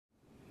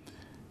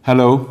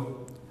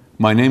Hello,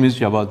 my name is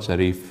Javad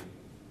Zarif,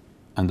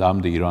 and I'm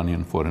the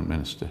Iranian Foreign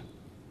Minister.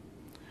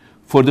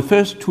 For the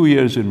first 2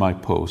 years in my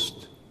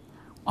post,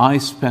 I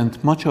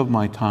spent much of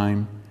my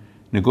time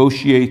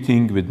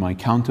negotiating with my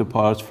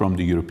counterparts from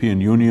the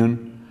European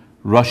Union,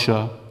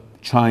 Russia,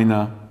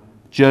 China,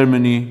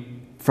 Germany,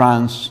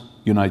 France,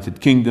 United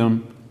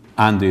Kingdom,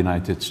 and the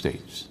United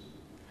States.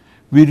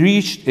 We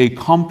reached a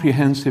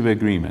comprehensive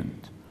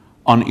agreement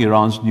on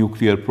Iran's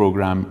nuclear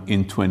program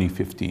in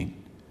 2015.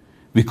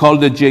 We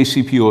called it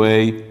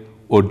JCPOA,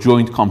 or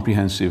Joint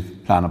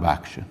Comprehensive Plan of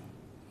Action.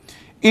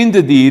 In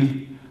the deal,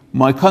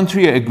 my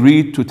country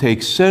agreed to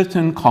take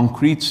certain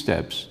concrete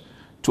steps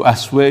to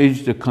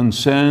assuage the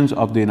concerns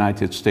of the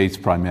United States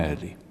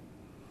primarily.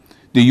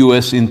 The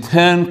US in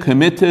turn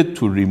committed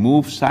to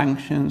remove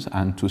sanctions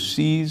and to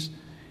cease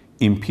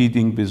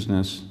impeding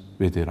business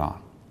with Iran.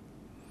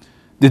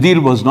 The deal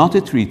was not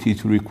a treaty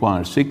to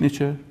require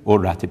signature or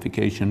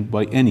ratification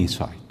by any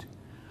side,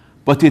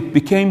 but it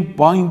became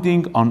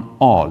binding on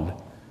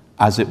all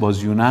as it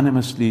was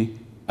unanimously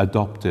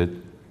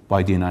adopted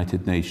by the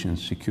United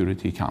Nations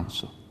Security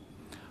Council.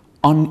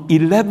 On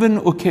 11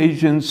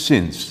 occasions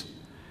since,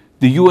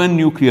 the UN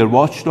nuclear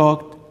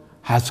watchdog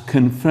has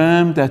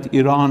confirmed that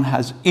Iran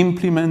has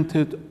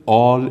implemented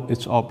all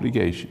its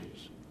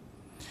obligations.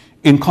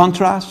 In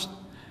contrast,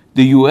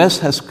 the US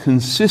has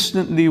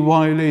consistently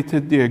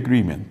violated the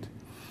agreement,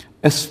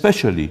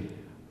 especially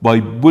by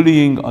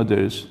bullying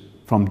others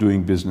from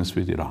doing business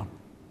with Iran.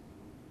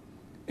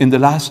 In the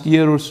last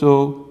year or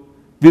so,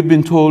 we've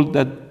been told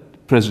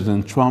that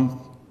President Trump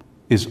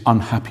is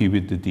unhappy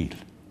with the deal.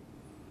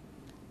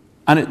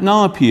 And it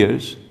now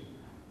appears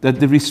that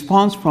the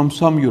response from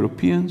some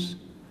Europeans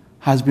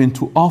has been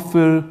to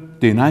offer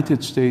the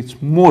United States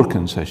more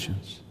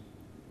concessions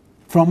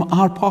from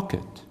our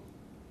pocket.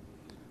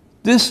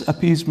 This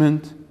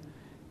appeasement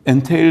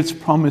entails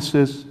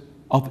promises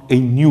of a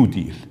new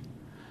deal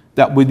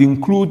that would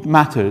include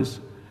matters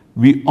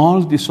we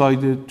all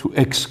decided to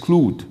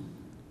exclude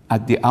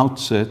at the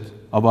outset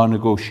of our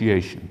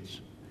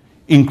negotiations,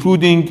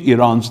 including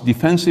Iran's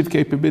defensive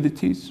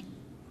capabilities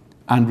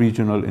and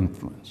regional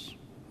influence.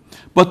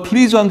 But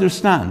please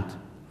understand,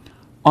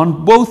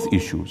 on both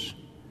issues,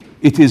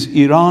 it is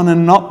Iran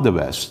and not the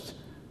West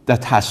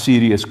that has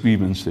serious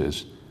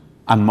grievances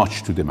and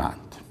much to demand.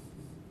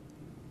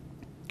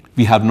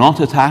 We have not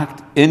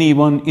attacked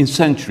anyone in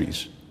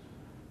centuries,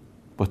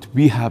 but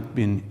we have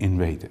been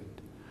invaded.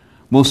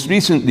 Most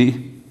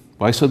recently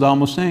by Saddam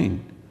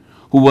Hussein,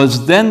 who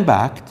was then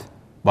backed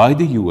by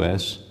the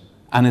US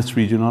and its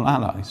regional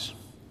allies.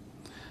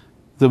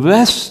 The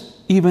West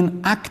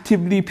even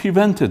actively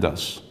prevented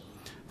us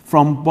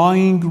from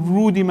buying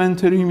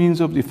rudimentary means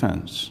of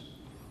defense,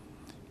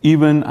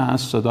 even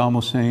as Saddam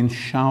Hussein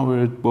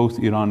showered both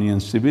Iranian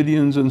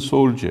civilians and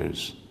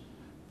soldiers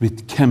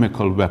with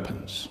chemical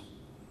weapons.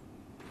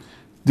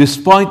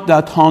 Despite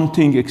that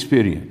haunting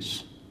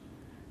experience,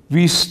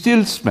 we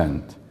still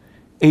spent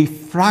a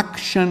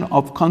fraction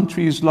of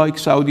countries like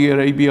Saudi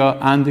Arabia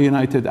and the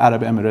United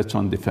Arab Emirates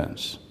on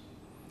defense.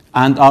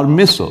 And our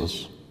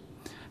missiles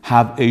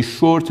have a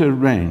shorter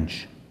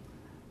range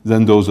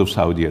than those of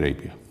Saudi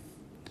Arabia.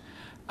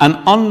 And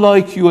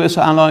unlike US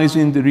allies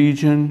in the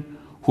region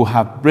who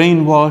have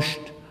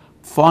brainwashed,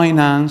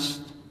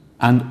 financed,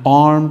 and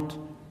armed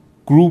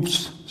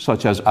groups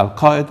such as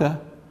Al-Qaeda,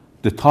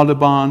 the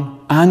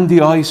Taliban, and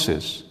the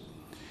ISIS,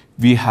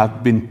 we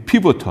have been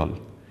pivotal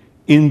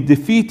in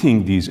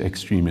defeating these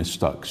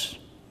extremist thugs.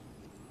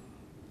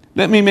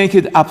 Let me make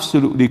it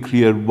absolutely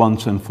clear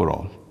once and for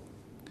all.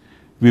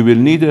 We will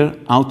neither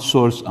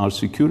outsource our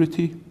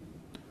security,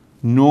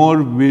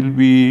 nor will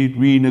we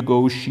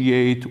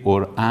renegotiate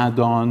or add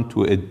on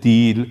to a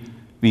deal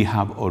we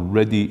have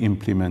already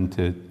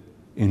implemented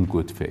in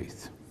good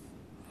faith.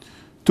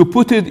 To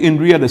put it in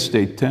real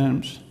estate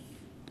terms,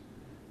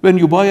 when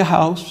you buy a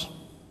house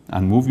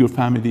and move your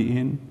family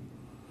in,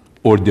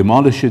 or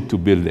demolish it to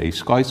build a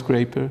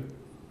skyscraper,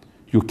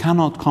 you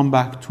cannot come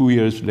back 2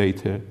 years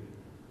later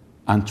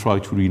and try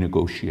to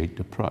renegotiate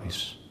the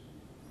price.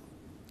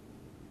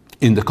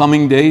 In the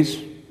coming days,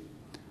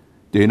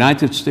 the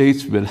United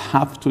States will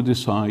have to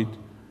decide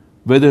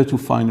whether to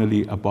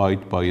finally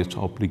abide by its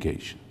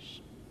obligations.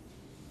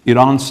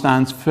 Iran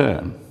stands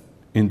firm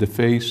in the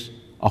face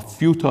of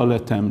futile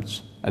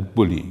attempts at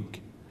bullying.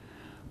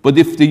 But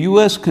if the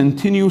US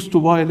continues to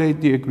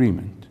violate the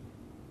agreement,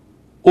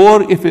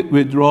 or if it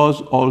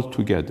withdraws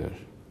altogether,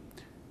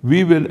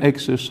 we will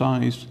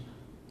exercise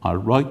our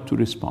right to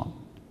respond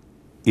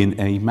in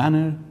a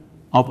manner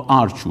of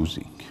our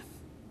choosing.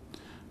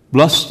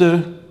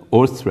 Bluster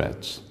or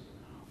threats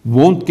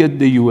won't get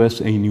the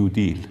US a new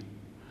deal,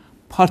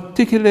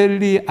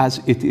 particularly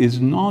as it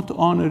is not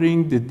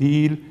honoring the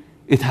deal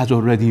it has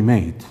already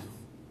made.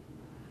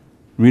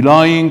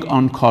 Relying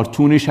on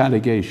cartoonish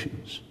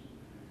allegations,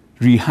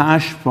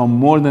 rehashed from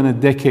more than a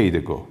decade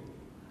ago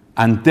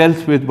and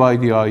dealt with by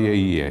the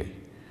IAEA,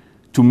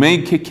 to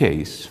make a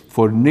case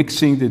for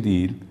nixing the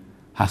deal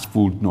has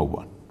fooled no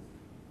one.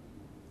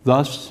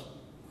 Thus,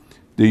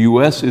 the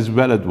US is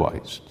well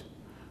advised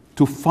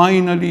to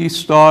finally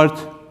start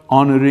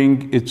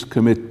honoring its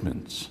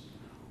commitments,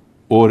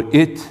 or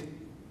it,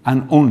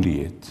 and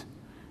only it,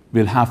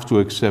 will have to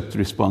accept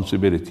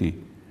responsibility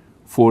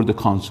for the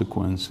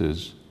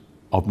consequences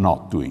of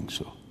not doing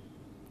so.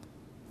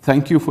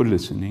 Thank you for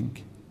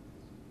listening,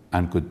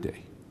 and good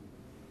day.